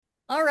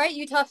All right,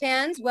 Utah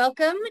fans,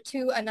 welcome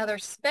to another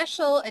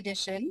special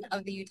edition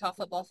of the Utah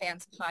Football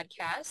Fans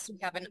Podcast. We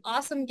have an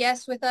awesome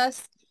guest with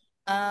us,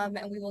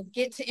 and we will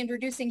get to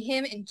introducing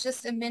him in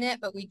just a minute,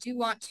 but we do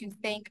want to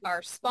thank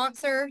our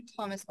sponsor,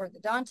 Thomas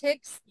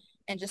Orthodontics.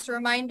 And just a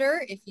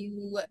reminder, if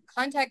you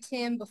contact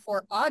him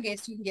before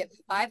August, you can get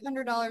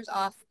 $500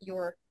 off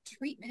your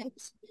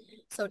treatment.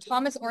 So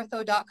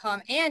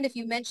thomasortho.com. And if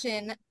you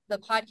mention the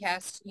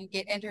podcast, you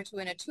get entered to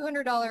win a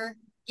 $200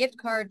 gift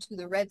card to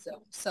the Red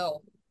Zone.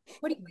 So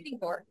what are you waiting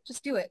for?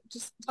 Just do it.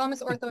 Just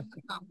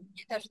thomasortho.com.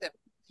 Get in touch with him.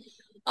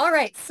 All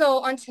right.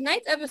 So on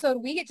tonight's episode,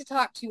 we get to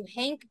talk to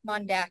Hank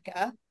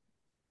Mondaca,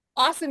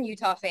 awesome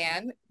Utah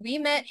fan. We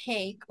met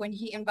Hank when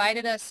he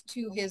invited us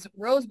to his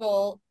Rose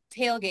Bowl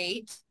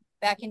tailgate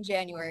back in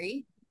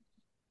January.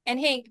 And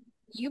Hank,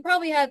 you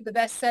probably had the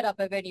best setup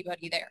of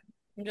anybody there.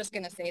 I'm just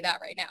going to say that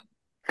right now.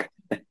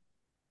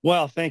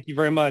 Well, thank you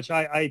very much.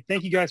 I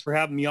thank you guys for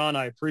having me on.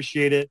 I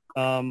appreciate it.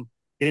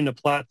 Getting the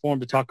platform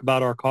to talk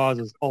about our cause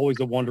is always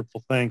a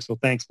wonderful thing. So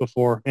thanks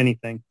before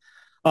anything.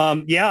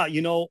 Growing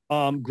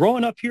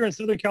up here in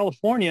Southern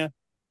California,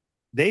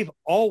 they've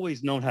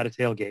always known how to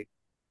tailgate.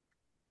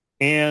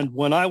 And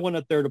when I went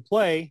up there to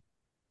play,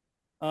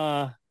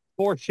 4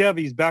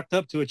 Chevys backed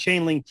up to a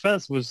chain link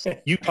fence was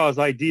Utah's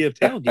idea of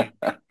tailgate.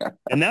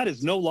 And that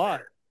is no lie.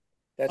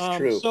 That's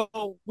true.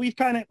 So we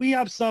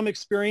have some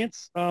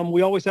experience.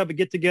 We always have a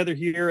get together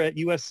here at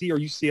USC or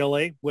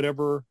UCLA,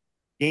 whatever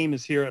game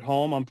is here at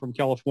home. I'm from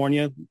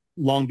California,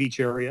 Long Beach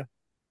area.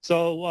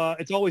 So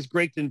it's always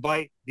great to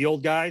invite the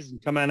old guys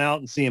and come on out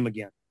and see them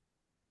again.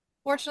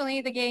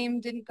 Fortunately, the game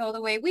didn't go the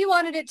way we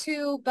wanted it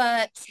to,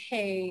 but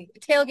hey,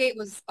 the tailgate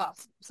was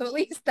awesome. So at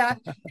least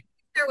that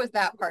there was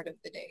that part of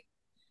the day.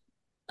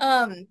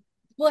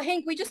 Well,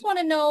 Hank, we just want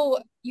to know,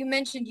 you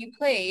mentioned you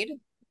played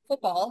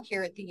football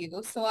here at the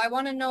U. So I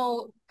want to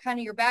know kind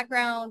of your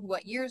background,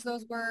 what years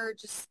those were.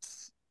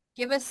 Just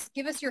give us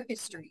your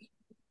history.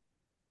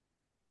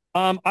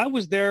 I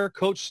was there,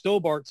 Coach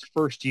Stobart's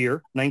first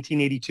year,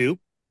 1982.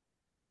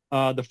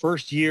 The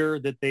first year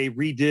that they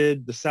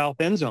redid the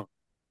south end zone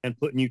and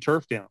put new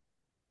turf down.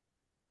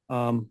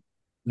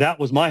 That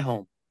was my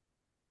home.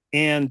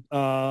 And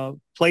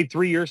played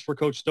 3 years for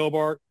Coach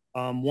Stobart,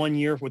 1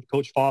 year with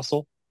Coach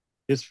Fossil.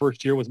 His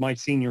first year was my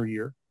senior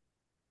year.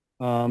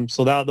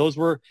 So those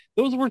were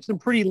some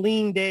pretty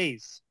lean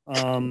days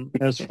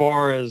as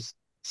far as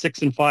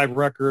 6-5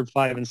 record,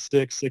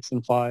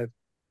 5-6, 6-5.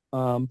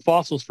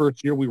 Fossil's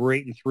first year, we were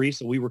 8-3,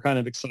 so we were kind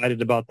of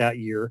excited about that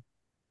year.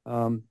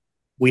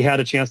 We had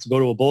a chance to go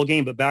to a bowl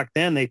game, but back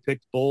then they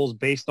picked bowls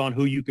based on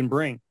who you can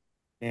bring,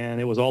 and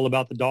it was all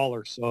about the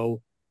dollar.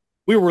 So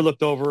we were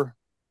looked over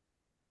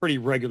pretty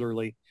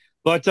regularly,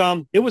 but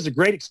it was a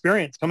great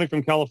experience coming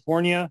from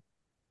California.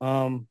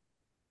 I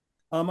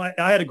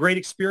had a great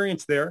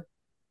experience there.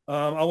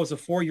 I was a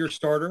 4-year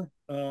starter.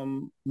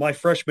 My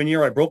freshman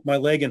year, I broke my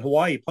leg in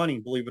Hawaii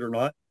punting, believe it or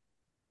not.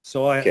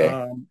 So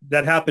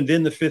that happened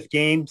in the 5th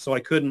game, so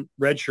I couldn't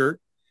redshirt.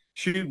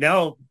 Shoot,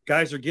 now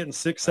guys are getting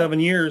 6-7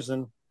 years,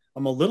 and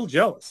I'm a little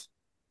jealous.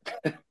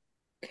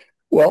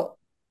 Well,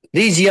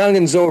 these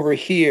youngins over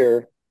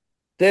here,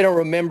 they don't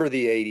remember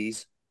the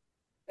 80s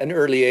and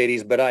early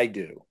 80s, but I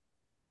do.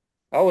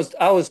 I was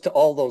to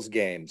all those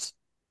games.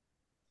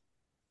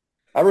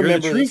 I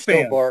remember the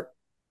Stobart.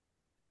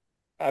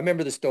 I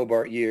remember the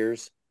Stobart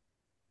years.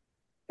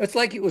 It's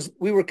like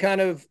we were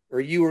kind of, or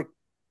you were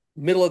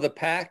middle of the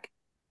pack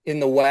in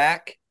the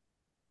WAC.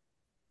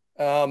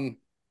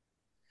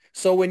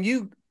 So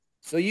you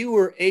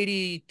were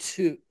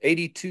 82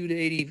 to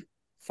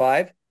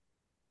 85?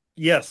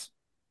 Yes.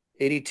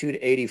 82 to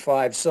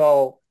 85.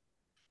 So,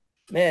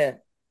 man,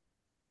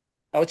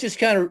 I was just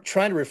kind of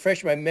trying to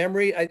refresh my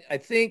memory. I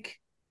think,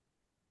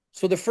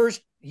 so the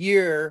first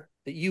year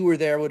that you were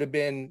there would have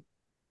been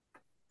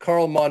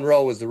Carl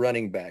Monroe was the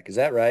running back. Is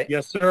that right?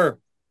 Yes, sir.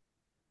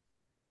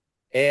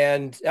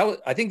 And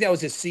I think that was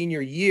his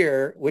senior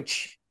year,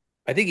 which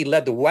I think he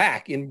led the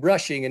WAC in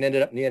rushing and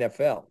ended up in the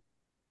NFL.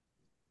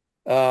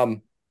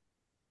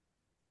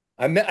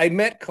 I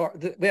met Carl.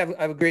 I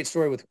have a great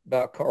story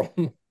about Carl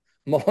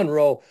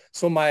Monroe.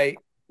 So my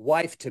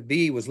wife to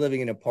be was living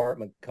in an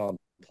apartment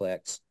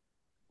complex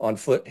on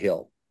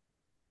Foothill,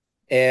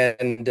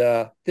 and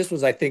this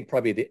was, I think,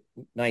 probably the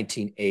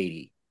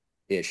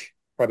 1980-ish,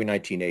 probably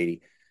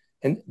 1980.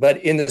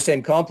 But in the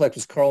same complex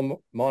was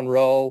Carl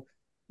Monroe,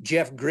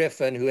 Jeff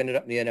Griffin, who ended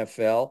up in the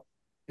NFL,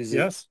 who's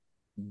yes,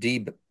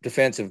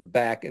 defensive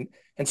back, and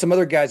some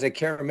other guys. I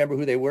can't remember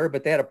who they were,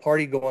 but they had a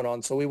party going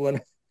on, so we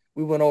went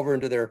over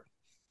into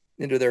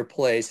their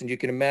place, and you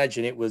can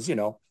imagine it was,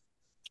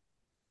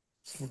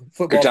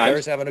 football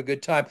players having a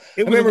good time.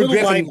 It was a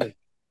little lively.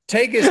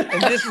 Take us,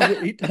 and this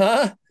is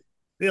huh?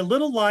 A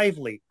little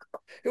lively.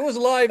 It was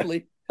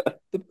lively.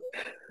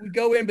 We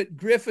go in, but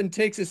Griffin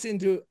takes us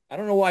into, I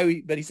don't know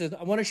why but he says,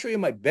 I want to show you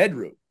my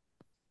bedroom.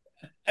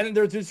 And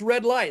there's this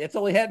red light. That's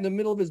all he had in the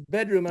middle of his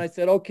bedroom. And I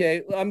said,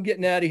 okay, I'm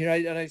getting out of here.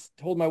 And I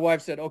told my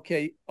wife, said,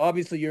 okay,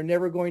 obviously you're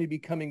never going to be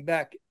coming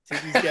back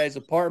to these guys'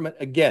 apartment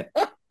again.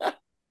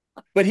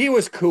 But he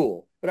was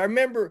cool. But I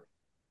remember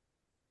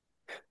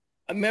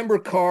I remember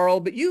Carl,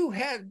 but do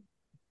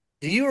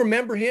you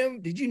remember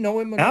him? Did you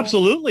know him at all?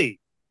 Absolutely.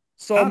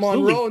 So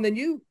Monroe, and then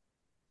you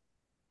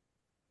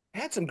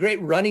had some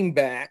great running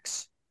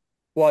backs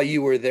while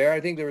you were there. I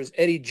think there was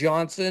Eddie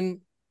Johnson.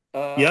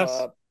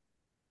 Yes.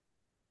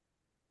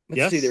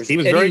 Let's see, there's He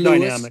was Eddie very Lewis.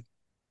 dynamic,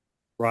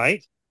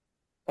 right?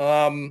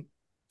 Um,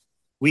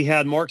 We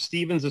had Mark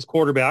Stevens as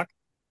quarterback.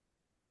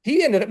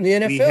 he ended up in the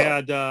NFL. We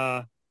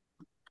had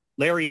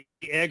Larry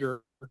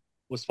Egger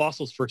was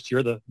Fossil's first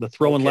year, the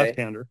throwing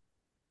left-hander.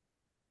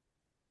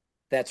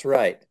 That's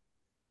right.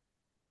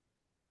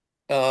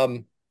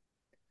 And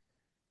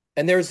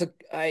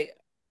I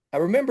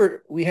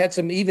remember we had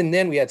some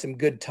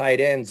good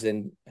tight ends,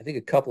 and I think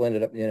a couple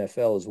ended up in the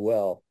NFL as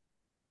well.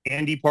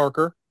 Andy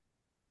Parker.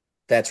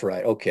 That's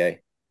right.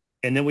 Okay.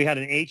 And then we had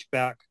an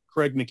H-back,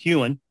 Craig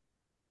McEwen.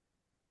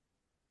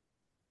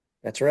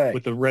 That's right.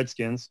 With the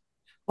Redskins.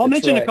 I'll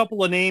mention a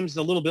couple of names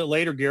a little bit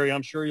later, Gary.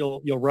 I'm sure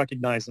you'll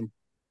recognize them.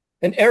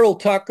 And Errol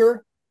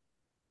Tucker.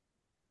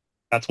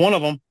 That's one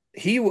of them. I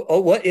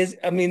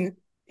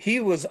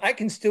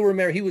can still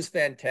remember, he was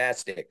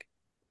fantastic.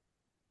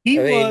 He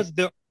was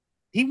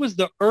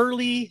the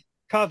early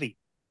Covey.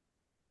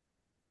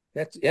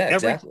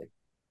 Exactly.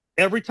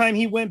 Every time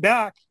he went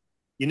back,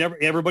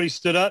 everybody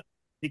stood up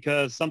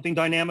because something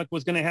dynamic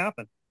was going to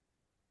happen.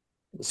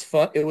 It was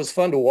fun. It was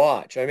fun to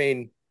watch. I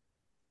mean,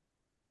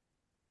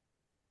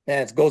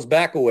 man, it goes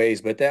back a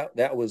ways, but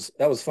that was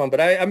fun. But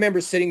I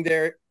remember sitting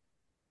there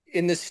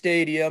in the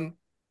stadium.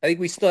 I think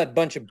we still had a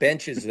bunch of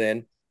benches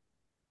then.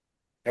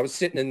 I was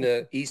sitting in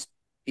the east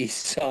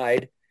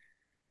side.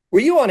 Were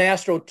you on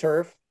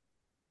AstroTurf?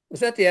 Was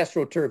that the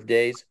AstroTurf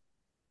days?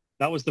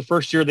 That was the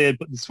first year they had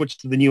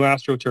switched to the new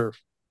AstroTurf.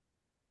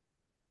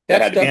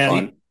 That stuff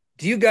fun.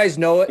 Do you guys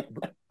know it,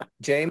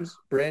 James,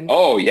 Bryn?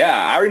 Oh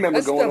yeah, I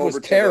remember that going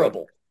over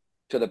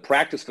to the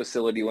practice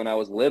facility when I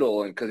was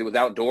little, and because it was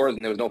outdoors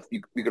and there was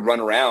you could run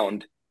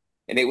around,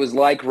 and it was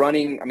like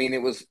running. I mean,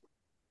 it was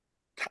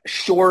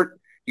short.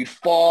 You'd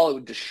fall, it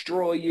would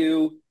destroy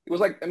you. It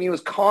was it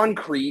was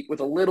concrete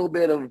with a little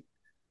bit of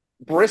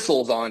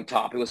bristles on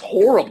top. It was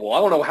horrible. I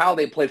don't know how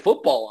they played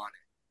football on it.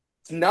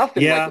 It's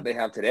nothing like what they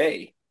have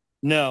today.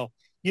 No.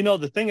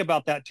 The thing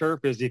about that turf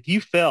is if you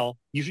fell,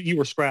 you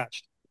were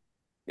scratched.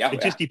 Yeah.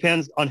 It just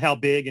depends on how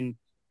big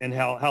and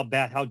how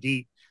bad, how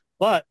deep.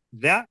 But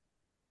that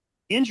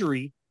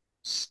injury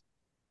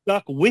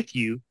stuck with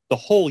you the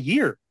whole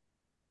year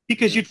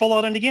because you'd fall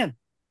out and again.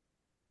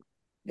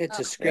 It's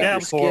a scrape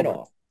your skin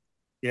off.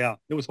 Yeah,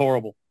 it was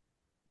horrible.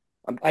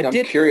 I'm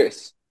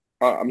curious.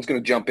 I'm just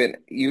going to jump in.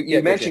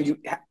 You mentioned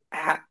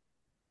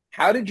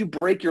how did you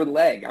break your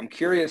leg? I'm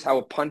curious how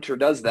a punter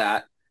does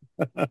that.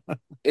 Are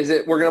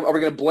we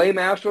gonna blame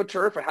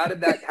AstroTurf, or how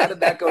did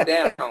that go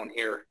down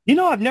here?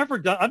 I've never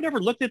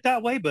looked at it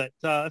that way, but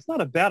it's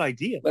not a bad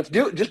idea. Let's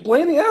do it. Just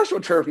blame the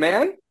AstroTurf,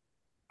 man.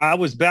 I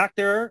was back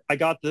there. I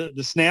got the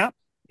snap,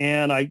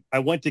 and I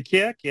went to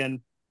kick,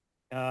 and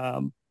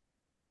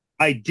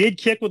I did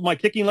kick with my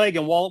kicking leg,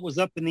 and while it was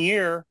up in the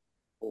air,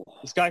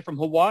 this guy from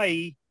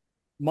Hawaii,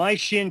 my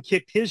shin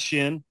kicked his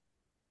shin,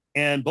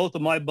 and both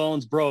of my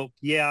bones broke.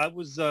 Yeah, it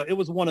was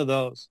one of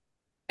those.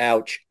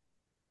 Ouch.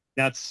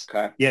 That's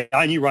okay. Yeah,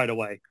 I knew right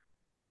away.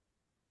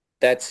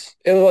 It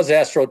was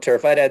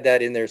AstroTurf. I'd add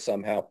that in there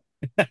somehow.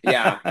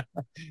 Yeah.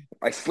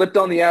 I slipped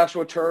on the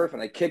AstroTurf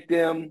and I kicked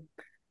him.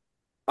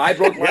 I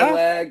broke my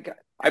leg.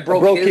 I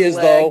broke his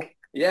leg. Though.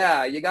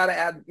 Yeah, you got to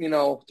add,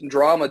 some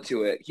drama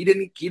to it. He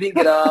didn't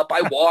get up.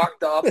 I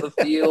walked off the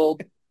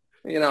field.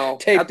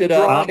 Taped it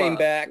up, came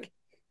back.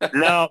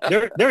 No,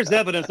 there's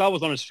evidence I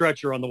was on a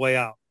stretcher on the way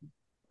out.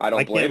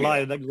 I can't lie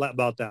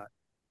about that.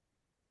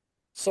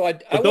 So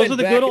but those are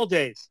the good old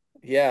days.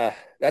 Yeah,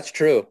 that's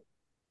true.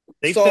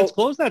 They've since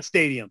closed that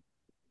stadium.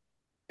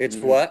 It's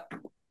what?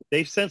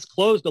 They've since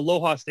closed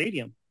Aloha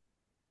Stadium.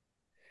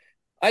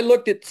 I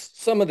looked at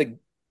some of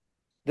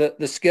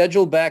the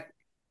schedule back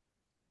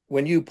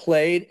when you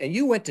played, and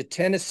you went to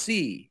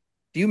Tennessee.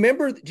 Do you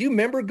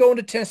remember going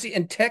to Tennessee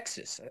and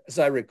Texas, as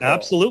I recall?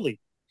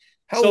 Absolutely.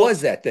 How was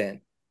that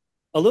then?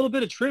 A little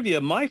bit of trivia.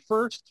 My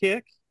first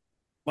kick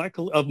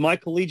of my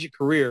collegiate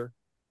career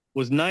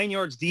was 9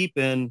 yards deep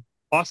in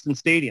Austin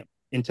Stadium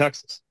in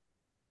Texas.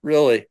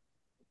 Really?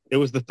 It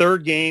was the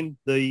third game.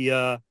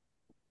 The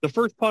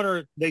first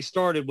punter they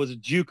started was a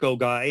JUCO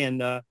guy,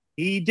 and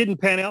he didn't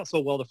pan out so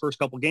well the first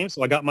couple games,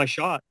 so I got my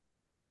shot.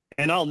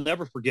 And I'll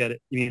never forget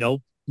it.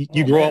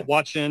 You grow up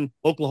watching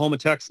Oklahoma,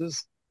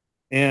 Texas,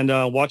 and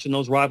watching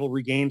those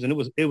rivalry games, and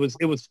it was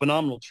a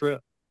phenomenal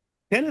trip.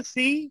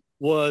 Tennessee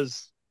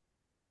was,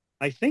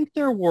 I think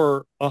there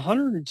were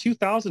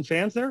 102,000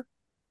 fans there.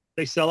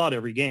 They sell out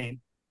every game.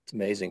 It's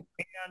amazing.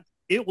 And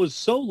it was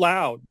so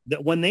loud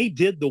that when they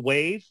did the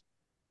wave,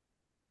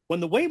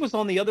 when the wave was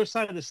on the other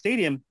side of the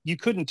stadium, you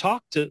couldn't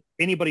talk to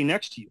anybody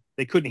next to you.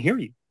 They couldn't hear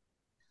you.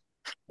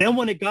 Then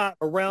when it got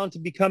around to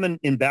becoming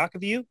in back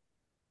of you,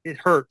 it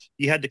hurt.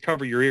 You had to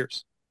cover your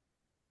ears.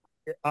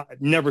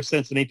 I've never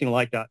sensed anything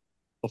like that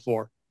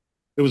before.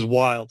 It was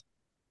wild.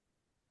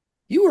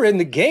 You were in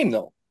the game,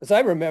 though, as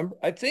I remember.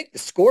 I think the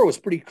score was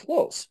pretty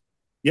close.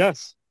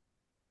 Yes.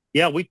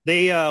 Yeah,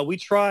 we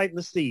tried.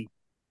 Let's see,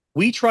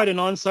 we tried an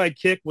onside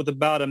kick with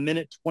about a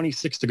minute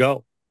 26 to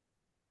go.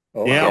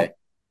 Okay. Yeah,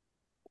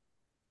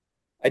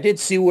 I did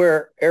see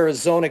where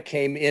Arizona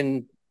came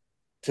in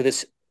to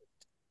this.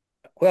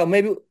 Well,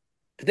 maybe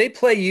did they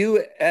play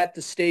you at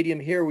the stadium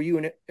here? Were you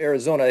in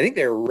Arizona? I think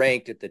they were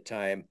ranked at the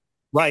time.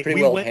 right. Pretty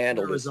We well went to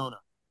handled us. Arizona.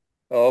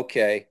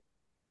 Okay.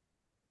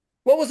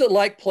 What was it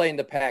like playing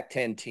the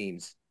Pac-10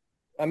 teams?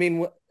 I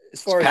mean, as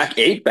It's far as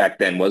Pac-8 back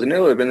then, wasn't it? It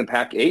would have been the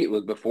Pac-8. It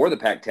was before the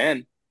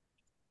Pac-10,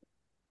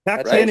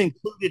 that's Pac-10 right?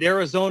 included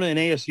Arizona and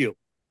ASU.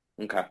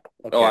 Okay.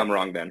 Oh, okay. I'm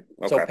wrong then.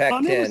 So Okay. It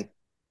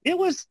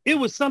was Pac-10. it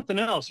was something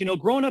else.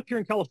 Growing up here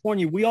in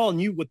California, we all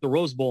knew what the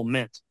Rose Bowl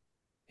meant.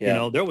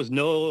 Yeah. There was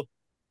no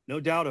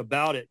doubt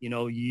about it.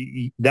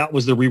 That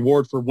was the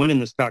reward for winning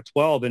this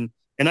Pac-12.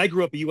 And I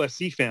grew up a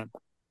USC fan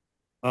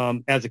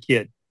as a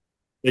kid.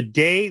 The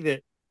day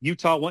that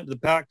Utah went to the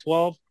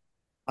Pac-12,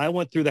 I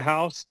went through the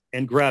house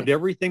and grabbed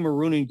everything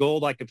maroon and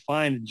gold I could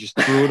find and just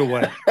threw it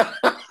away.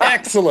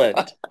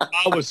 Excellent.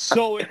 I was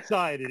so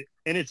excited,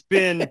 and it's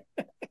been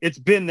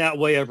that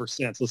way ever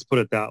since. Let's put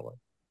it that way.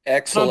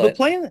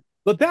 Excellent.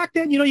 But back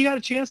then, you got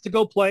a chance to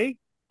go play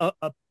a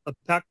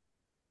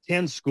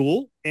Pac-10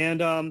 school,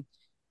 and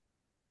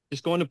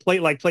just going to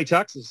play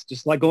Texas,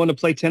 just like going to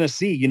play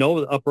Tennessee,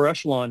 the upper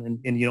echelon,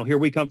 and here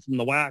we come from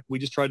the WAC. We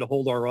just tried to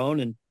hold our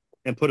own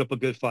and put up a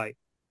good fight.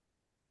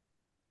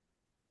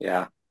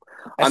 Yeah.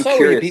 I I'm saw where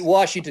you curious. beat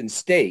Washington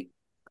State.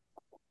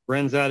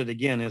 Bren's at it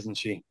again, isn't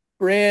she?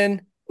 Bryn,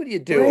 what are you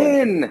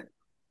doing? Bryn,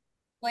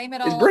 Blame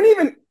it is all.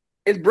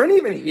 Bryn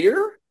even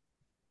here?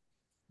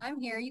 I'm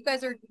here. You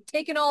guys are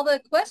taking all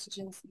the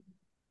questions.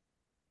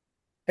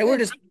 Hey, we're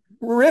just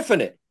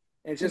riffing it.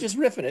 It's We're just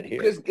riffing it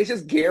here. it's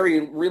just Gary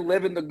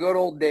reliving the good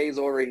old days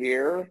over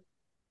here.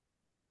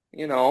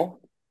 I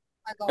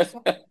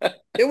also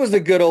It was the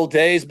good old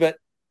days, but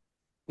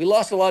we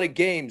lost a lot of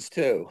games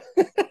too.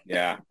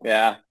 Yeah,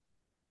 yeah.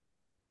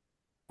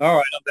 All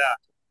right, I'm back.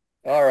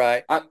 All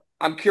right.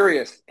 I'm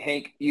curious,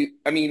 Hank.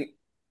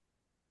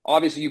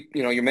 Obviously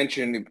you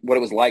mentioned what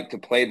it was like to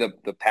play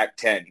the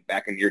Pac-10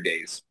 back in your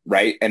days,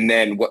 right? And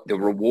then what the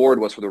reward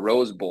was for the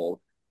Rose Bowl.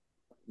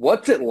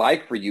 What's it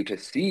like for you to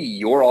see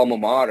your alma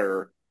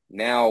mater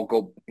now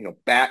go,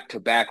 back to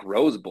back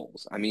Rose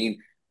Bowls? I mean,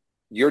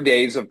 your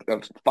days of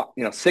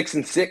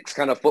 6-6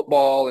 kind of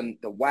football and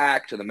the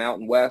WAC to the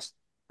Mountain West.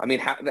 I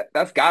mean,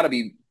 that's got to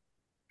be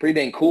pretty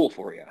dang cool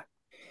for you.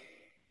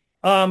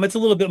 It's a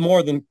little bit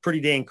more than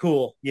pretty dang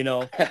cool.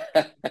 You're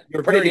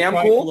Pretty very damn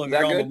prideful cool. of Is that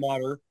your alma good?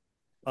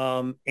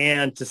 mater,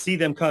 and to see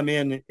them come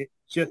in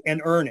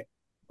and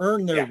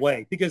earn their Yeah.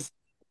 way, because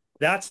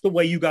that's the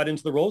way you got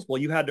into the Rose Bowl.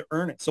 You had to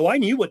earn it. So I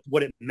knew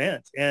what it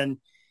meant, and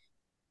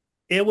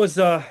it was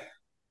a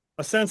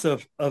sense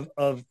of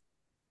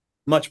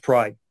much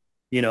pride,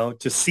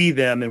 to see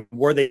them and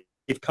where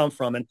they've come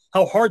from and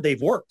how hard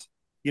they've worked.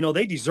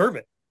 They deserve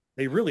it.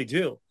 They really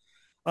do.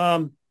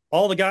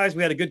 All the guys,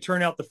 we had a good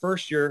turnout the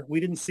first year. We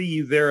didn't see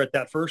you there at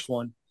that first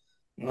one,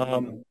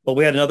 but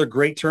we had another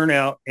great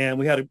turnout, and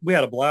we had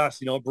a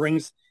blast. It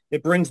brings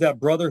that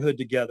brotherhood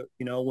together.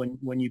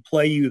 When you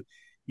play,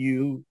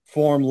 you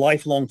form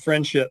lifelong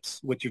friendships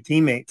with your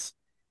teammates,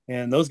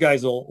 and those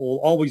guys will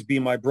always be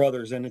my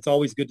brothers. And it's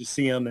always good to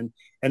see them. And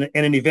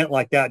an event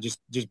like that just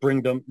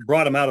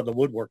brought them out of the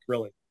woodwork,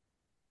 really.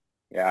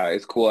 Yeah,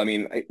 it's cool. I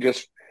mean,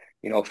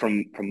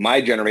 from my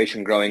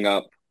generation growing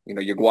up,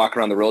 you walk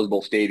around the Rose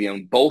Bowl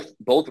stadium, both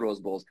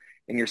Rose Bowls,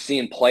 and you're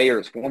seeing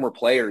former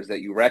players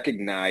that you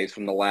recognize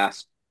from the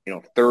last,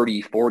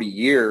 30, 40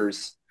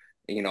 years,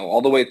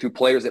 all the way through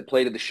players that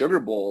played at the Sugar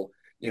Bowl,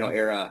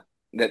 era,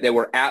 that they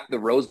were at the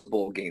Rose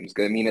Bowl games.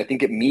 I mean, I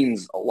think it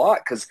means a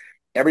lot because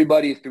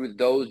everybody through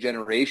those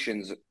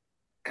generations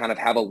kind of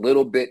have a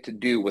little bit to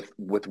do with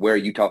where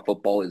Utah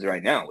football is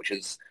right now, which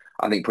is,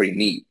 I think, pretty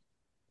neat.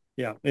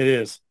 Yeah, it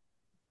is.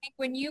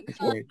 when you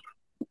come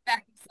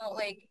back to Salt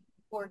Lake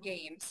for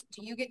games,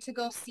 do you get to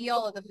go see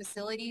all of the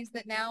facilities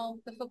that now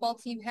the football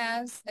team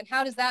has? And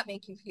how does that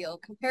make you feel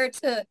compared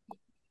to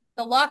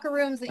the locker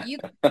rooms that you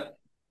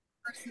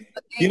versus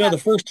what they have? The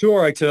first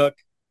tour I took,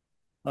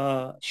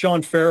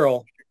 Sean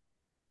Farrell,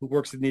 who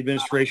works in the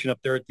administration up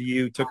there at the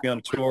U, took me on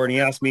a tour, and he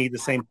asked me the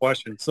same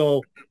question.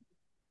 So,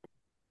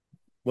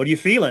 what are you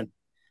feeling?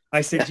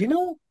 I said,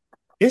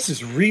 this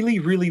is really,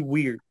 really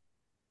weird,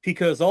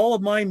 because all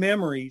of my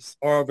memories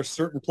are of a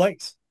certain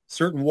place,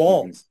 certain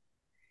walls.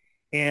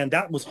 And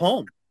that was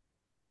home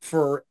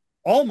for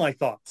all my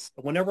thoughts.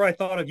 Whenever I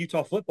thought of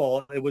Utah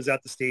football, it was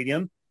at the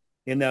stadium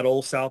in that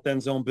old South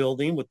End Zone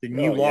building with the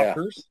new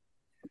lockers.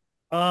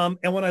 And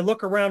when I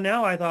look around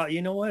now, I thought,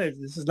 you know what?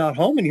 This is not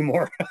home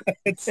anymore.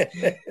 It's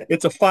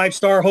a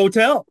 5-star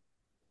hotel.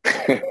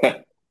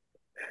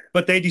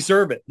 But they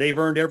deserve it. They've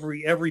earned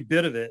every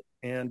bit of it.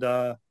 And,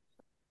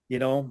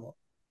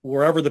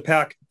 wherever the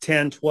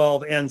Pac-10,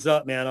 12 ends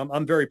up, man,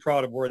 I'm very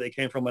proud of where they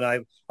came from,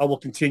 and I will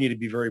continue to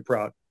be very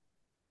proud.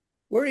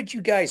 Where did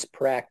you guys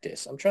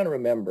practice? I'm trying to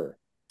remember.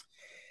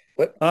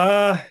 What?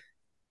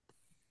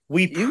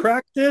 We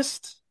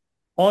practiced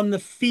on the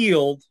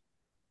field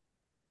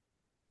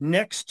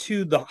next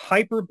to the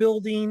Hyper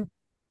Building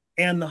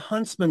and the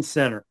Huntsman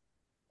Center.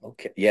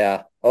 Okay.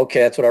 Yeah. Okay.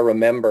 That's what I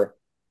remember.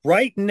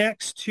 Right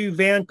next to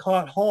Van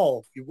Cott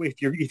Hall,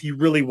 if you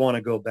really want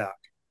to go back.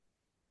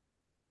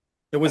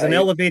 There was an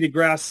elevated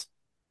grass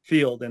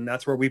field, and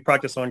that's where we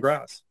practiced on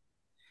grass.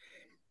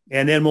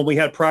 And then when we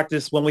had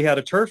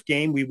a turf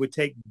game, we would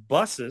take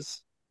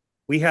buses.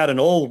 We had an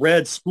old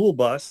red school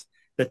bus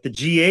that the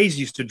GAs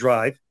used to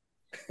drive,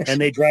 and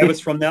they drive us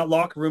from that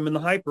locker room in the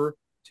Hyper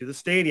to the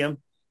stadium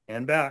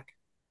and back.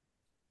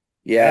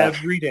 Yeah.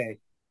 Every day.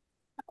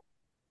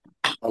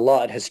 A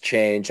lot has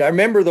changed. I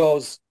remember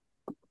those.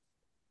 Of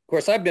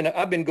course, I've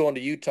been going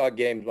to Utah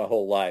games my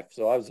whole life.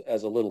 So I was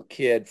as a little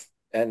kid,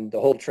 and the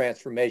whole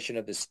transformation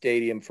of the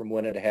stadium from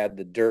when it had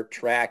the dirt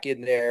track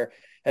in there,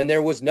 and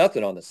there was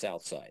nothing on the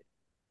south side.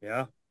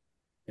 Yeah.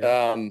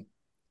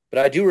 But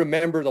I do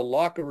remember the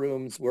locker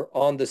rooms were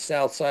on the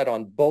south side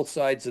on both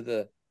sides of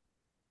the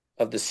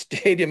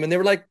stadium, and they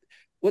were like,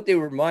 what they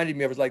reminded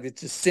me of was like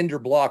it's just cinder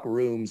block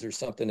rooms or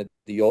something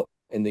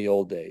in the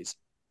old days.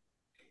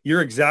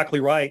 You're exactly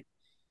right.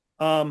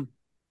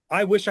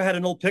 I wish I had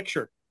an old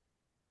picture.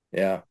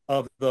 Yeah.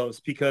 Of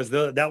those, because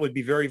that would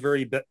be very,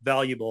 very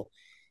valuable.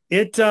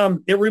 It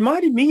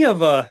reminded me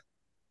of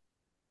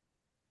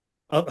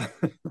of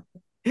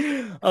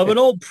an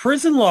old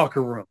prison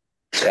locker room.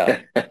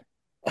 Yeah.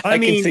 I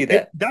mean, can see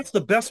that. That's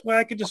the best way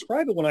I could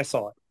describe it when I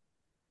saw it.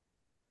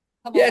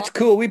 Yeah, it's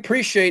cool. We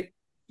appreciate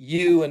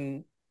you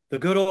and the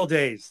good old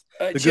days.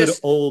 Good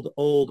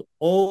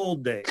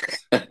old days.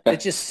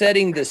 It's just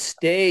setting the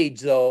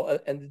stage, though,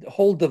 and the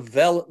whole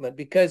development,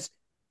 because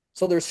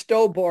so there's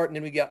Stobart, and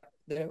then we got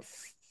the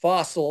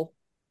Fossil.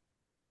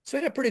 So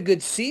we had a pretty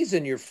good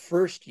season your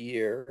first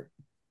year,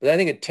 but I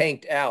think it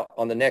tanked out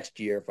on the next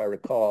year, if I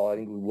recall. I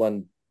think we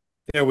won.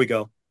 There we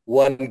go.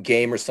 One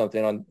game or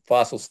something on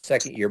Fossil's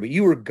second year, but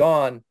you were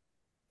gone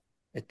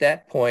at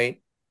that point.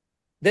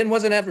 Then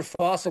wasn't after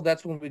Fossil,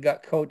 that's when we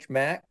got Coach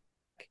Mack.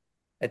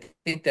 I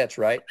think that's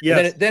right.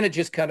 Yes. Then it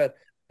just kind of,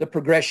 the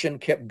progression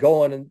kept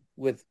going and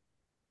with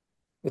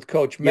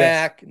Coach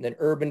Mack, and then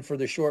Urban for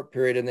the short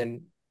period,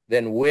 and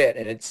then Witt.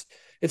 And it's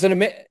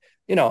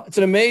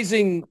an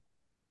amazing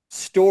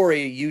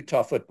story,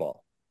 Utah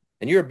football,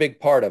 and you're a big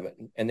part of it.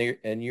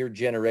 And your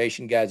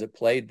generation guys that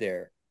played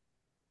there.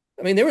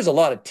 I mean, there was a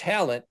lot of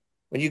talent.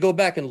 When you go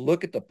back and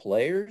look at the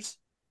players,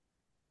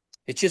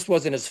 it just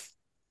wasn't as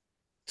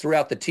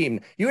throughout the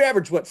team. You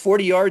averaged,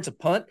 40 yards a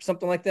punt,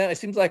 something like that? It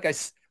seems like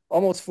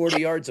almost 40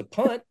 yards a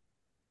punt.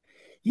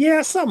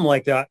 Yeah, something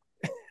like that.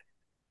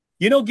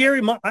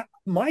 Gary,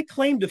 my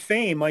claim to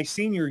fame my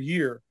senior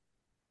year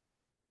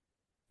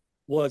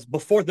was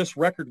before this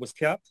record was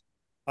kept.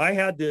 I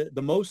had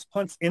the most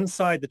punts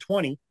inside the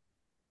 20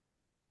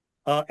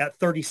 at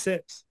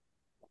 36.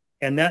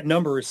 And that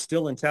number is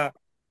still intact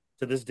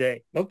to this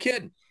day. No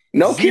kidding.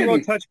 Zero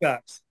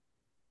touchbacks.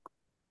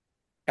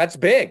 That's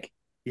big.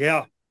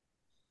 Yeah.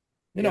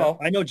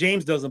 I know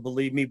James doesn't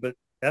believe me, but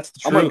that's the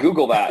truth. I'm going to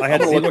Google that. I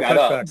had zero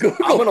touchbacks.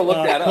 I'm going to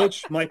look that up.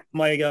 Coach, my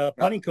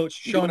punting coach,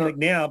 Sean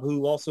McNabb,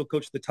 who also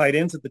coached the tight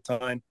ends at the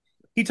time,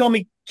 he told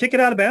me, kick it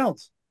out of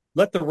bounds.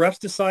 Let the refs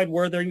decide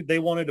where they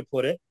wanted to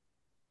put it.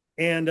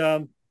 And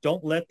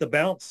don't let the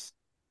bounce.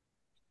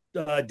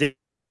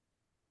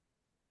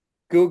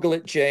 Google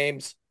it,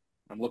 James.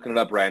 I'm looking it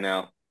up right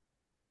now.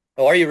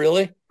 Oh, are you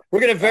really? We're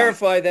going to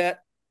verify that.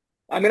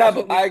 I mean,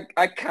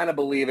 I kind of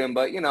believe him,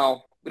 but,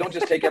 we don't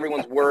just take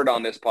everyone's word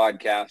on this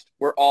podcast.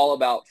 We're all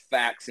about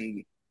facts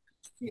and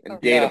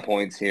data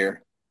points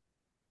here.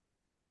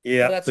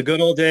 Yeah, well, the good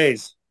old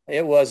days.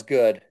 It was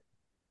good.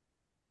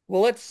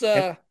 Well, let's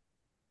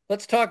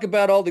talk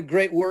about all the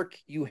great work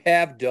you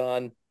have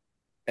done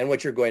and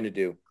what you're going to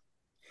do.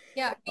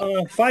 Yeah.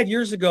 5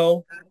 years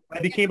ago, I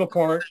became a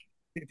part,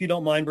 if you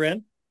don't mind,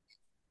 Bren.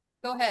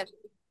 Go ahead.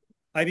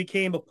 I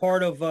became a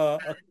part of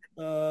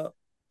a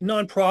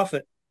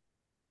nonprofit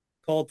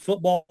called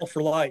Football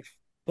for Life.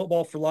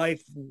 Football for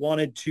Life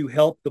wanted to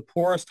help the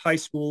poorest high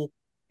school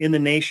in the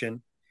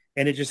nation,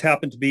 and it just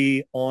happened to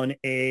be on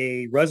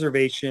a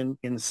reservation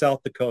in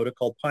South Dakota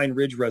called Pine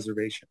Ridge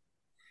Reservation.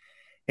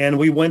 And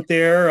we went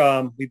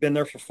there. We've been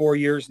there for 4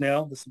 years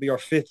now. This will be our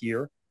 5th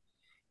year.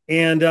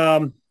 And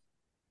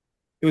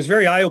it was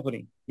very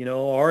eye-opening.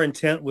 Our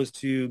intent was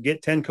to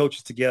get 10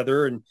 coaches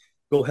together and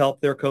go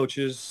help their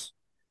coaches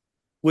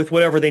with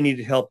whatever they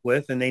needed help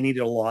with, and they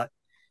needed a lot.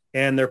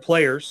 And their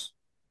players,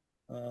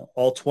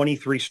 all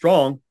 23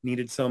 strong,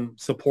 needed some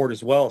support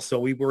as well. So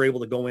we were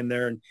able to go in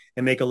there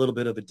and make a little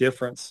bit of a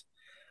difference.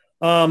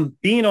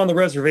 Being on the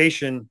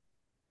reservation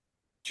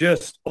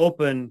just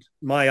opened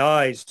my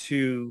eyes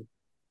to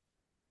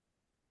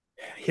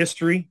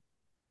history,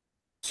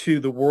 to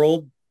the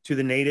world, to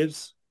the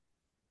natives,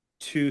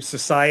 to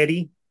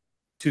society,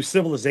 to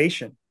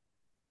civilization.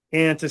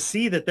 And to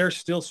see that they're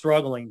still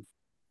struggling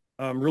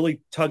really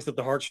tugs at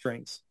the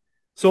heartstrings.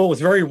 So it was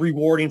very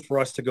rewarding for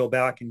us to go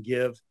back and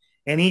give.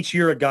 And each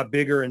year it got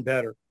bigger and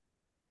better.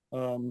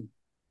 The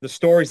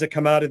stories that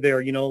come out of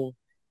there,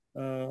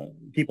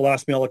 people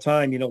ask me all the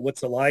time,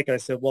 what's it like? I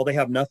said, well, they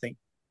have nothing.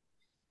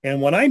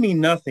 And when I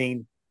mean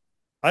nothing,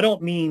 I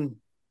don't mean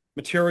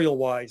material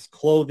wise,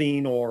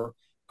 clothing or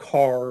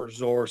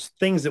cars or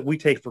things that we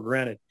take for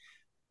granted,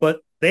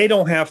 but they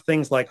don't have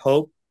things like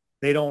hope.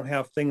 They don't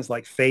have things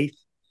like faith.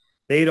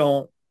 They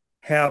don't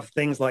have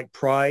things like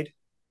pride.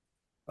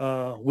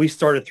 We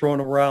started throwing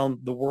around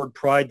the word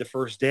pride the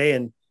first day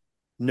and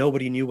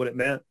nobody knew what it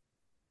meant.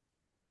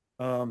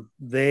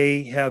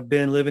 They have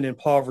been living in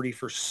poverty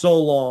for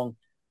so long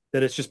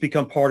that it's just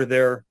become part of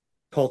their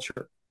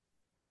culture.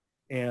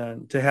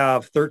 And to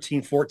have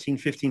 13, 14,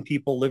 15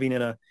 people living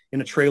in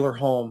a trailer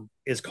home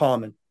is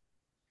common.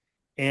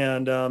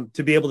 And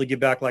to be able to give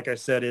back, like I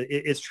said,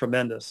 it's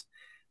tremendous.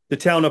 The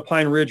town of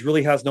Pine Ridge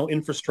really has no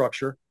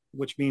infrastructure,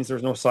 which means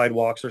there's no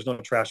sidewalks, there's no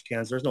trash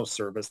cans, there's no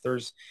service.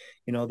 There's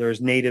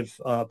native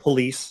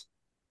police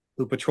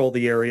who patrol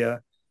the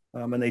area,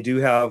 and they do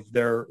have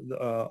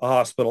a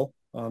hospital.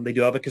 They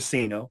do have a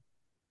casino,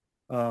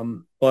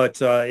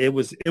 but it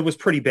was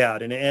pretty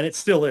bad, and it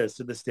still is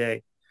to this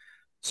day.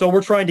 So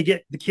we're trying to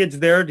get the kids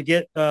there to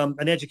get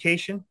an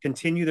education,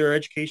 continue their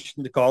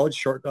education to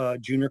college,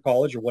 junior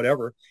college or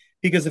whatever,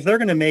 because if they're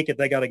going to make it,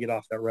 they got to get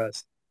off that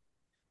res.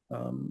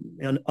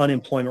 And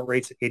unemployment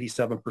rates at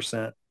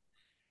 87%.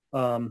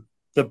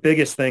 The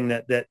biggest thing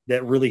that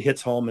really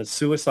hits home is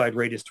suicide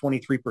rate is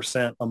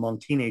 23% among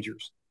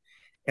teenagers.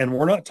 And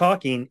we're not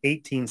talking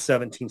 18,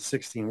 17,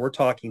 16. We're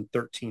talking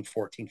 13,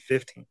 14,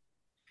 15.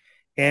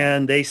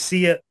 And they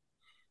see it.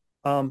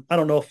 I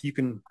don't know if you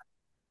can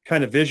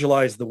kind of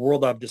visualize the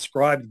world I've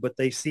described, but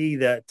they see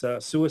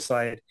that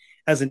suicide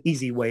as an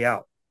easy way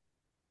out,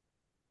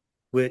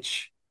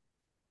 which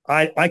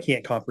I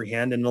can't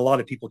comprehend. And a lot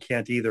of people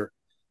can't either.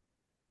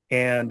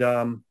 And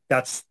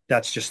that's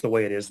just the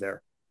way it is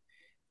there.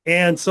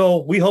 And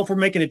so we hope we're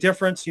making a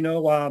difference.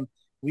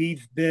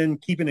 We've been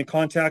keeping in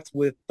contact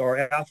with our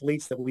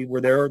athletes that we were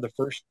there the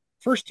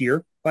first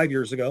year, 5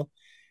 years ago.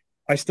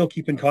 I still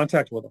keep in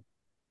contact with them.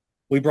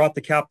 We brought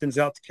the captains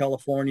out to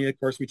California. Of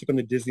course, we took them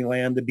to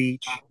Disneyland, the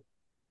beach.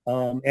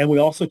 And we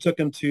also took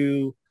them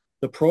to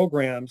the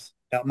programs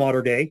at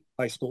Mater Dei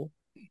High School.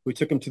 We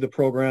took them to the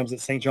programs at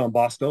St. John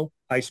Bosco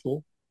High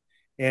School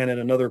and at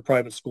another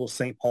private school,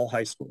 St. Paul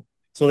High School.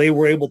 So they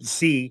were able to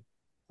see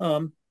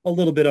a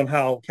little bit on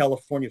how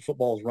California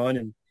football is run.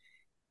 And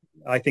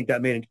I think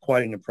that made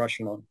quite an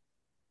impression on them.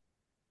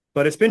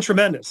 But it's been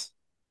tremendous.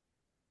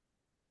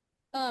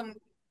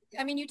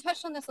 You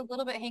touched on this a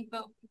little bit, Hank,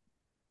 but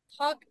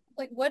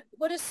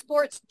what does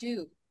sports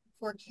do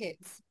for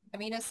kids?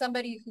 As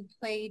somebody who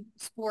played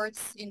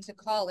sports into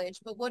college,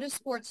 but what does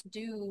sports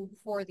do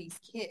for these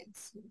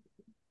kids?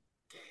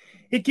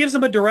 It gives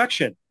them a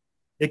direction.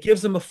 It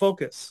gives them a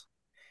focus.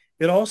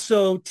 It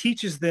also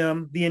teaches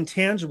them the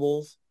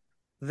intangibles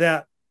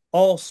that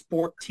all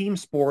team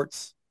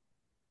sports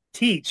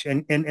teach,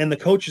 and the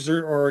coaches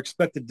are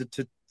expected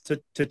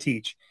to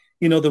teach.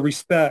 The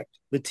respect,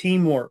 the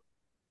teamwork,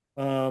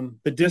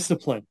 the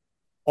discipline,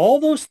 all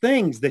those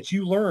things that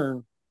you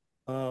learn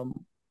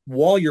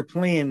while you're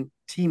playing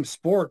team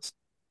sports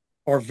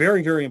are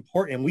very, very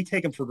important, and we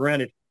take them for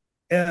granted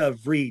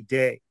every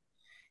day.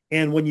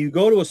 And when you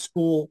go to a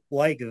school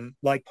like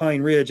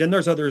Pine Ridge, and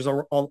there's others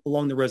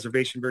along the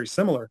reservation very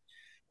similar,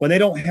 when they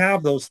don't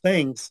have those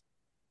things,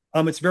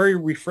 it's very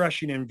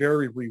refreshing and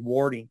very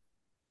rewarding.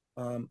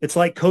 It's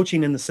like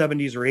coaching in the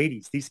 70s or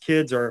 80s. These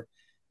kids are,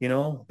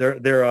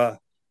 they're a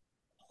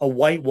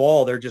white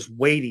wall. They're just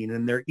waiting,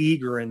 and they're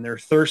eager and they're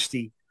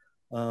thirsty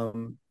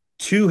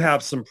to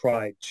have some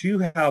pride, to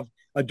have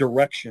a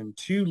direction,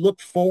 to look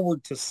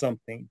forward to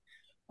something,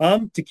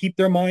 to keep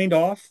their mind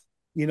off,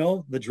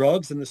 the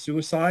drugs and the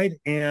suicide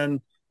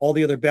and all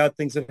the other bad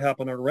things that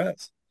happen on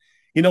res.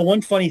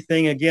 One funny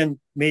thing, again,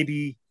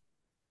 maybe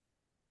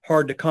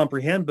hard to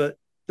comprehend, but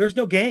there's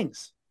no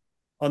gangs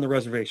on the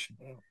reservation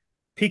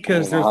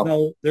because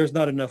there's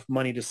not enough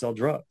money to sell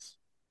drugs.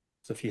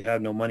 So if you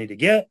have no money to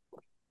get,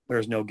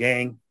 there's no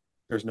gang,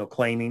 there's no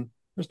claiming,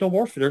 there's no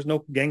warfare, there's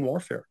no gang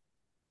warfare.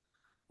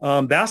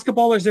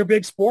 Basketball is their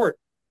big sport.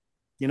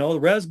 The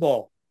res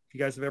ball, if you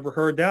guys have ever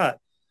heard that,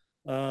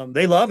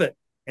 they love it.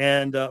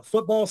 And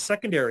football is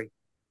secondary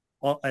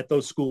at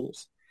those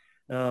schools.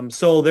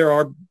 So there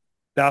are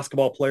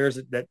basketball players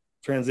that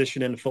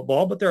transition into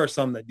football, but there are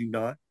some that do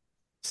not.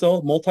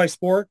 So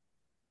multi-sport,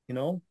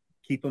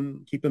 keep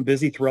them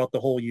busy throughout the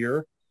whole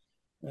year.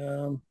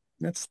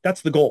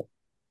 That's the goal.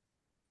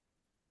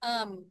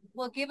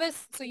 Well,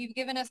 you've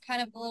given us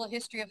kind of a little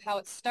history of how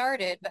it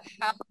started, but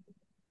how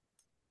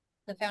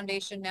the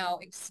foundation now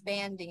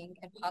expanding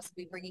and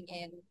possibly bringing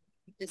in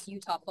this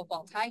Utah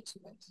football tie to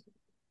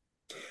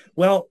it.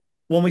 Well,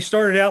 when we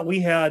started out, we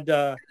had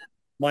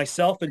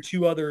myself and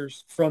two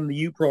others from the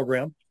U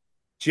program,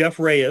 Jeff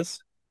Reyes,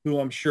 who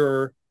I'm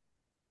sure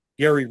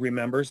Gary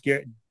remembers.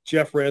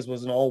 Jeff Reyes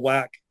was an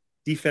all-WAC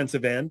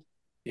defensive end.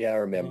 Yeah, I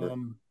remember.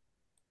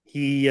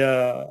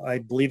 I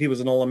believe he was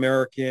an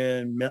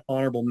All-American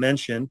honorable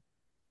mention.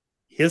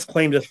 His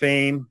claim to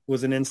fame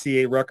was an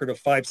NCAA record of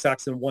 5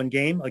 sacks in one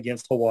game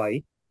against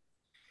Hawaii.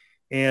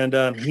 And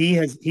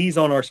he's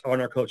on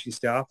our coaching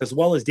staff, as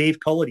well as Dave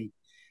Cullity.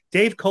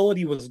 Dave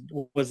Cullity was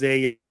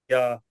a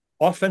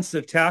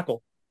offensive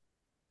tackle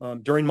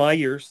during my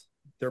years.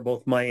 They're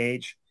both my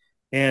age.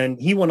 And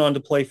he went on to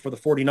play for the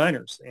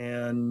 49ers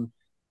and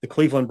the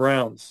Cleveland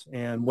Browns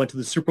and went to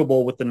the Super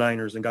Bowl with the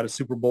Niners and got a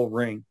Super Bowl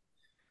ring.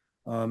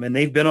 And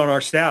they've been on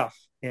our staff.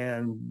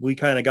 And we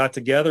kind of got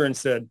together and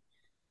said,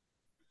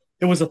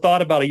 it was a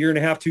thought about a year and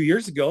a half, 2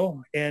 years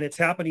ago, and it's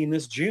happening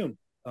this June,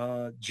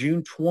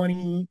 June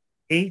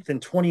 28th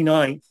and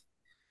 29th.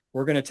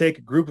 We're going to take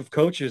a group of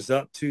coaches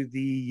up to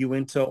the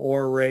Uinta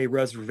Ora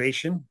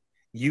Reservation,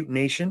 Ute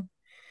Nation,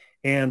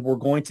 and we're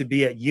going to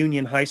be at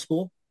Union High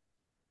School.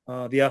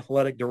 The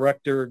athletic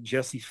director,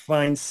 Jesse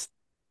Fieldstead,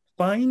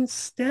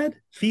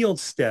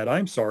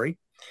 I'm sorry,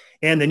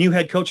 and the new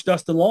head coach,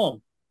 Dustin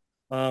Long,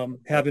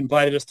 have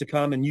invited us to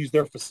come and use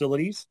their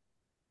facilities.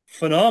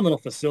 Phenomenal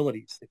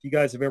facilities. If you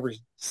guys have ever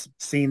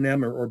seen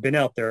them or been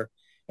out there,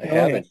 I they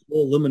haven't. have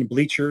full aluminum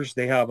bleachers.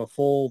 They have a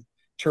full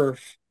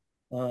turf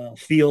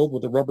field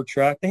with a rubber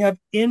track. They have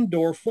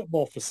indoor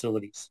football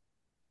facilities.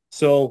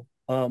 So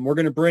we're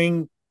going to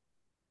bring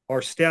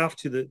our staff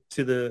to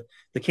the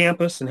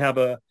campus and have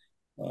a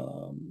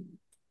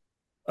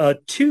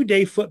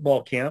 2-day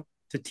football camp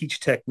to teach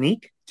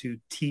technique, to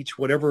teach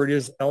whatever it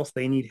is else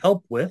they need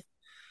help with.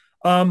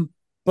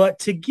 But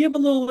to give a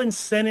little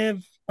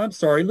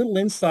little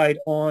insight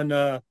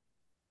on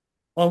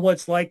what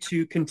it's like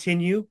to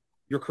continue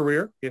your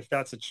career, if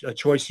that's a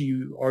choice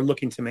you are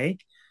looking to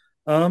make,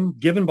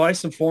 given by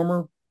some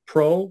former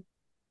pro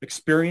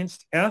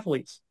experienced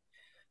athletes.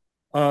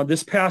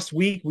 This past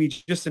week, we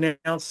just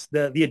announced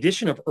the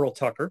addition of Earl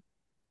Tucker.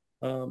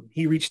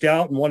 He reached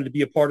out and wanted to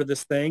be a part of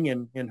this thing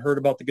and heard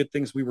about the good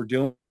things we were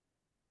doing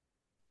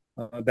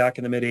back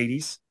in the mid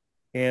 80s.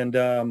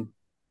 And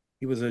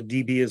he was a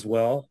DB as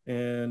well.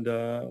 And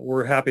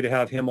we're happy to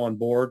have him on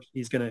board.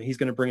 He's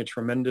gonna bring a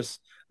tremendous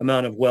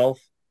amount of wealth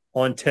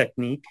on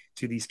technique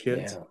to these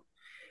kids.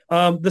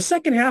 Yeah. The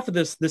second half of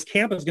this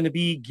camp is going to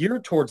be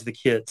geared towards the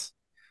kids.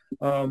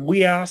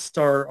 We asked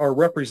our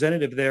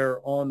representative there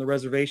on the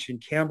reservation,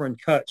 Cameron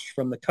Kutch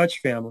from the Kutch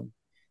family.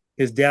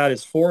 His dad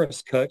is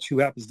Forrest Kutch, who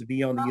happens to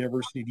be on the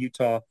University of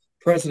Utah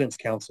President's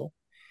Council.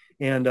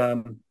 And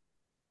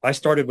I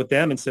started with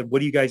them and said, what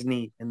do you guys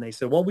need? And they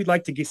said, well, we'd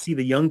like to see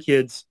the young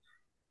kids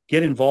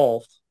get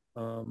involved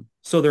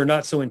so they're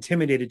not so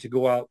intimidated to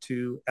go out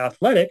to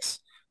athletics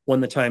when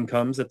the time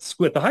comes at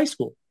the high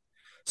school.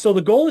 So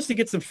the goal is to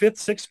get some 5th,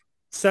 6th,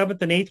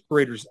 7th, and 8th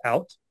graders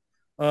out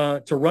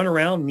to run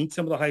around, meet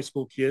some of the high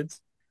school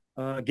kids,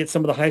 get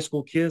some of the high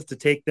school kids to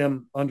take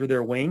them under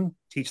their wing,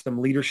 teach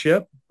them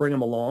leadership, bring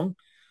them along.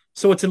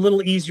 So it's a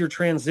little easier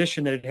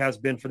transition than it has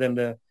been for them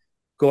to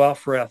go out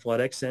for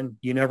athletics, and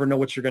you never know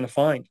what you're going to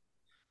find.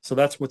 So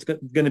that's what's going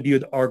to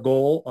be our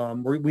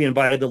goal. We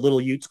invited the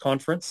Little Utes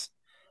Conference.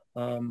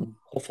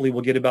 Hopefully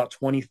we'll get about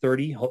 20,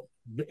 30,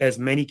 as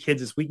many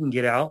kids as we can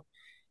get out.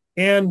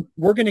 And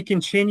we're going to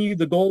continue.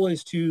 The goal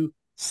is to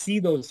see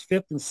those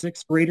 5th and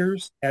 6th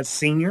graders as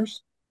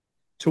seniors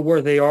to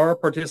where they are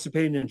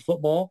participating in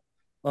football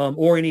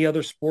or any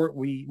other sport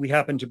we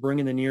happen to bring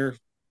in the near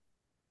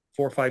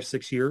 4, 5,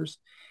 6 years,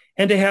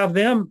 and to have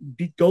them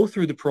go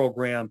through the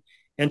program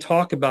and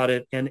talk about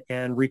it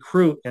and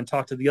recruit and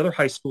talk to the other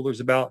high schoolers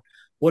about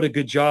what a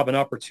good job and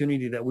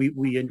opportunity that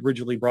we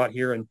originally brought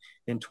here in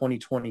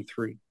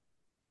 2023.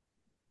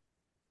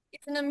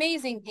 It's an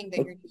amazing thing that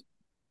you're doing.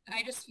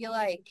 I just feel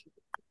like,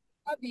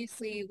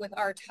 obviously, with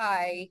our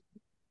tie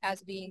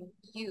as being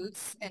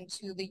Utes and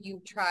to the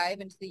Ute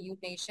tribe and to the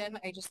Ute Nation,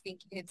 I just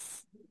think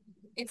it's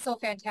so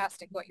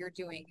fantastic what you're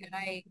doing. And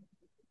I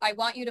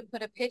want you to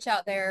put a pitch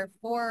out there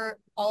for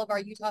all of our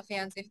Utah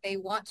fans. If they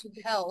want to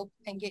help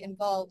and get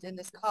involved in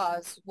this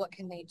cause, what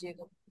can they do?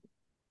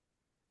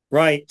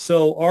 Right.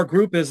 So our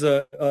group is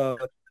a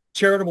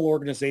charitable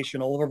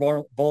organization. All of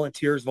our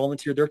volunteers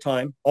volunteer their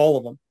time, all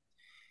of them.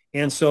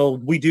 And so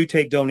we do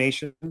take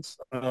donations.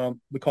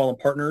 We call them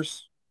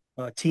partners,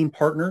 team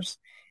partners.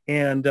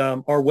 And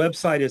our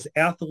website is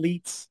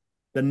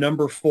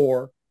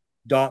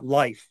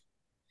athletes4.life.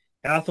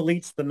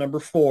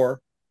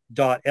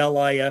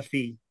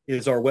 Athletes4.life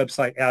is our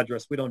website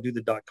address. We don't do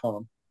the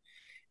 .com.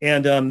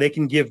 And they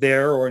can give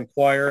there or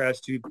inquire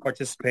as to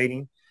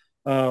participating.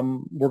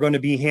 We're going to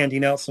be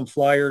handing out some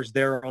flyers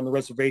there on the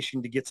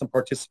reservation to get some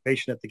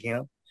participation at the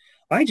camp.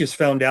 I just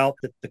found out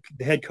that the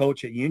head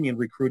coach at Union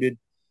recruited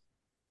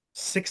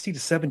 60 to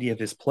 70 of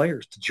his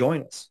players to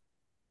join us.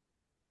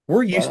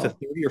 We're used to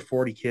 30 or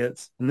 40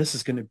 kids, and this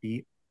is going to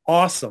be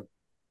awesome,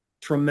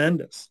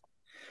 tremendous.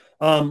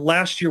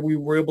 Last year, we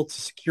were able to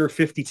secure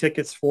 50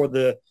 tickets for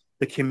the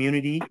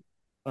community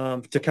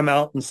to come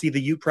out and see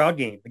the Ute Proud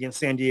game against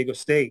San Diego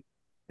State.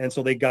 And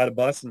so they got a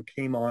bus and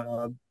came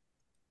on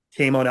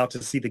out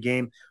to see the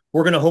game.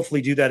 We're going to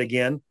hopefully do that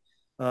again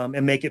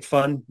and make it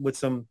fun with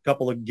some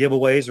couple of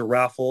giveaways or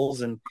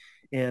raffles and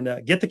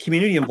get the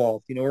community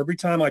involved. You know, every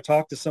time I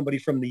talk to somebody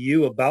from the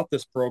U about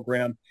this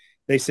program,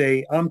 they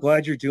say, I'm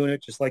glad you're doing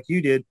it just like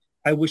you did.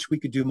 I wish we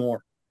could do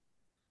more.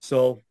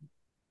 So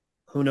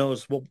who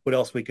knows what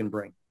else we can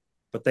bring.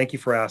 But thank you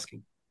for asking.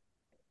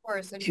 Of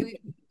course. And we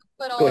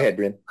put all Go ahead,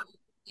 Bryn.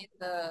 in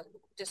the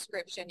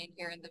description in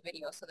here in the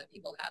video so that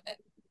people have it.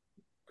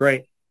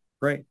 Great.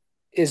 Great.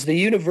 Is the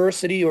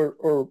university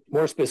or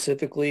more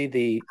specifically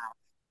the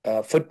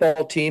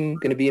football team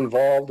going to be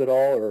involved at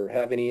all or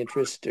have any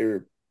interest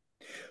or?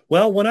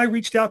 Well, when I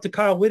reached out to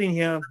Kyle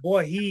Whittingham,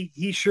 boy,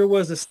 he sure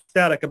was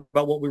ecstatic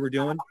about what we were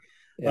doing.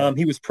 Yeah.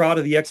 He was proud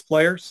of the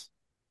ex-players.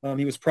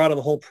 He was proud of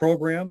the whole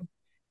program.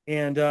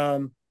 And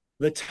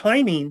the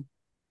timing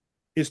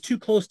is too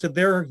close to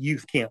their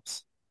youth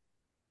camps.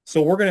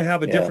 So we're going to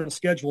have a different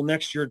schedule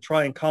next year to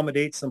try and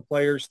accommodate some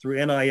players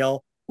through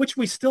NIL, which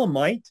we still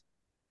might.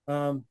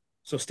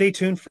 So stay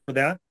tuned for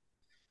that.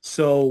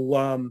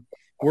 So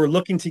we're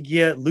looking to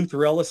get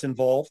Luther Ellis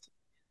involved.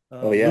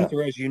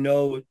 Luther, as you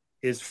know,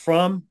 is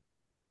from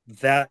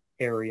that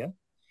area.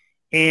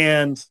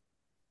 And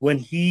when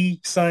he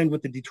signed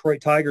with the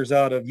Detroit Tigers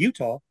out of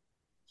Utah,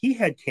 he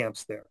had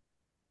camps there.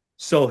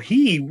 So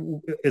he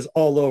is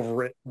all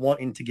over it,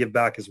 wanting to give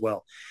back as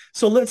well.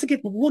 So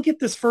we'll get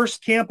this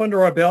first camp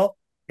under our belt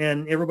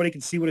and everybody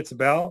can see what it's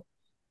about.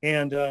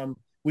 And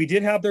we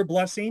did have their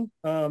blessing.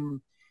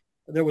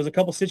 There was a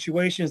couple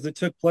situations that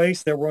took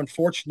place that were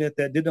unfortunate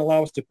that didn't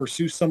allow us to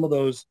pursue some of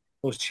those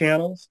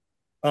channels.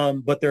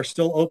 But they're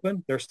still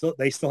open.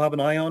 They still have an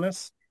eye on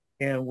us,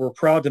 and we're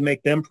proud to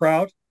make them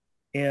proud.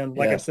 And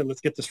like I said,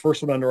 let's get this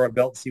first one under our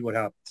belt and see what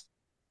happens.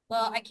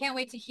 Well, I can't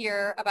wait to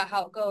hear about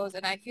how it goes,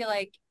 and I feel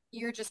like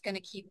you're just going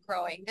to keep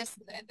growing.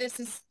 This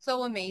is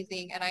so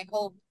amazing, and I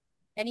hope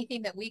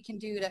anything that we can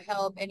do to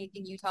help,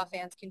 anything Utah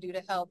fans can do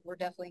to help, we're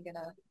definitely going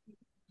to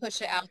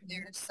push it out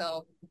there.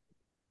 So,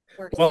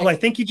 well, I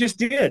think you just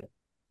did.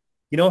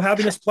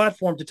 Having this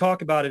platform to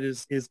talk about it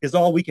is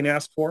all we can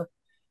ask for.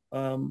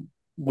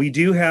 We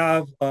do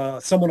have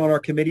someone on our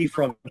committee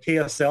from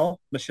KSL,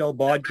 Michelle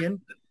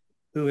Bodkin,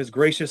 who has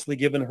graciously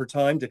given her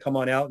time to come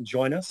on out and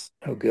join us.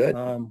 Oh, good.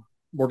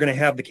 We're going to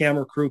have the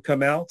camera crew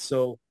come out.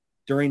 So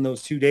during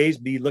those 2 days,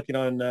 be looking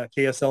on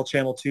KSL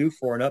Channel 2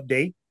 for an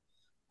update.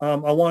 I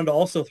wanted to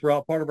also throw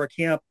out part of our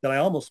camp that I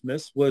almost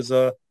missed was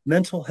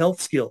mental health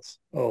skills.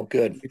 Oh,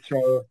 good. Which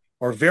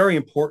are very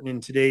important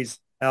in today's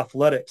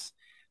athletics.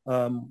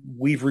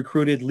 We've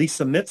recruited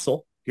Lisa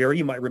Mitzel. Gary,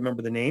 you might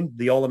remember the name,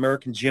 the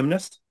All-American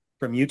gymnast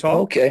from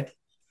Utah. Okay.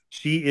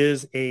 She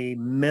is a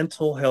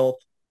mental health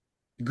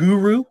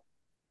guru.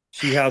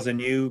 She has a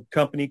new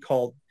company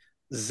called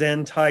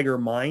Zen Tiger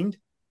Mind.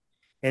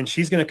 And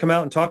she's going to come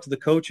out and talk to the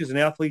coaches and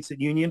athletes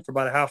at Union for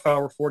about a half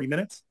hour, 40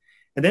 minutes.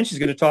 And then she's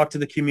going to talk to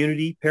the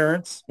community,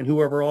 parents, and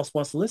whoever else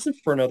wants to listen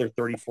for another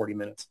 30, 40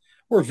 minutes.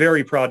 We're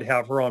very proud to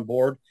have her on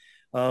board.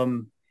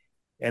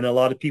 And a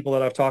lot of people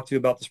that I've talked to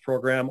about this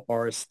program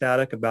are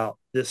ecstatic about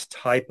this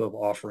type of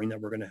offering that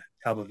we're going to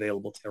have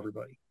available to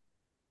everybody.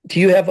 Do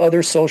you have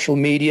other social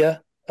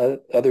media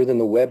other than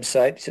the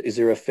website? Is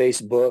there a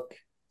Facebook?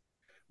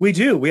 We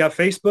do. We have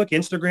Facebook,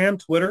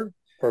 Instagram, Twitter.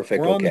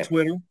 Perfect. We're on the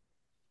Twitter.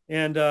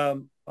 And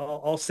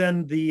I'll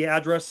send the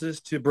addresses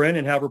to Bryn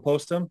and have her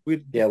post them. We'll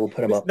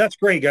put them up. That's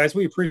great, guys.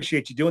 We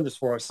appreciate you doing this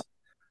for us.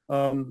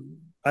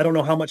 I don't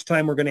know how much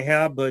time we're going to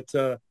have, but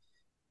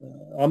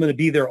I'm going to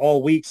be there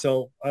all week.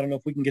 So I don't know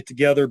if we can get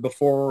together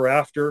before or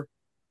after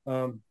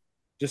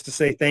just to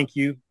say thank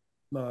you.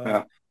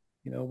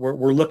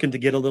 We're looking to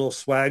get a little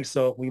swag.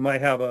 So we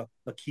might have a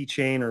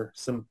keychain or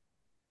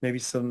maybe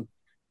some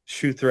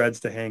shoe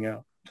threads to hang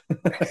out.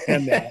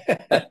 And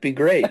that'd be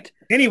great.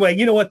 Anyway,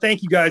 you know what?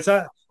 Thank you, guys.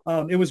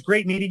 It was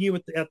great meeting you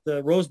at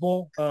the Rose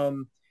Bowl.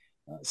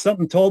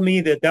 Something told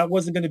me that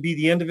wasn't going to be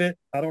the end of it.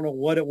 I don't know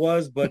what it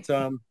was, but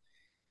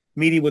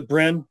meeting with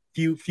Bren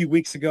a few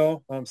weeks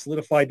ago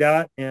solidified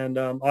that, and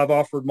I've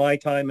offered my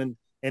time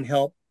and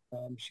help.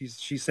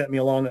 She sent me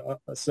along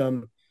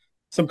some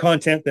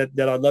content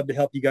that I'd love to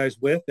help you guys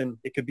with, and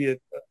it could be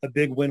a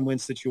big win-win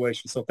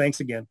situation. So thanks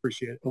again.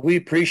 Appreciate it. We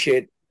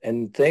appreciate it,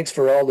 and thanks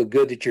for all the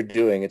good that you're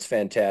doing. It's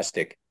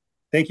fantastic.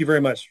 Thank you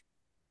very much.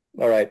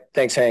 All right.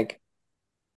 Thanks, Hank.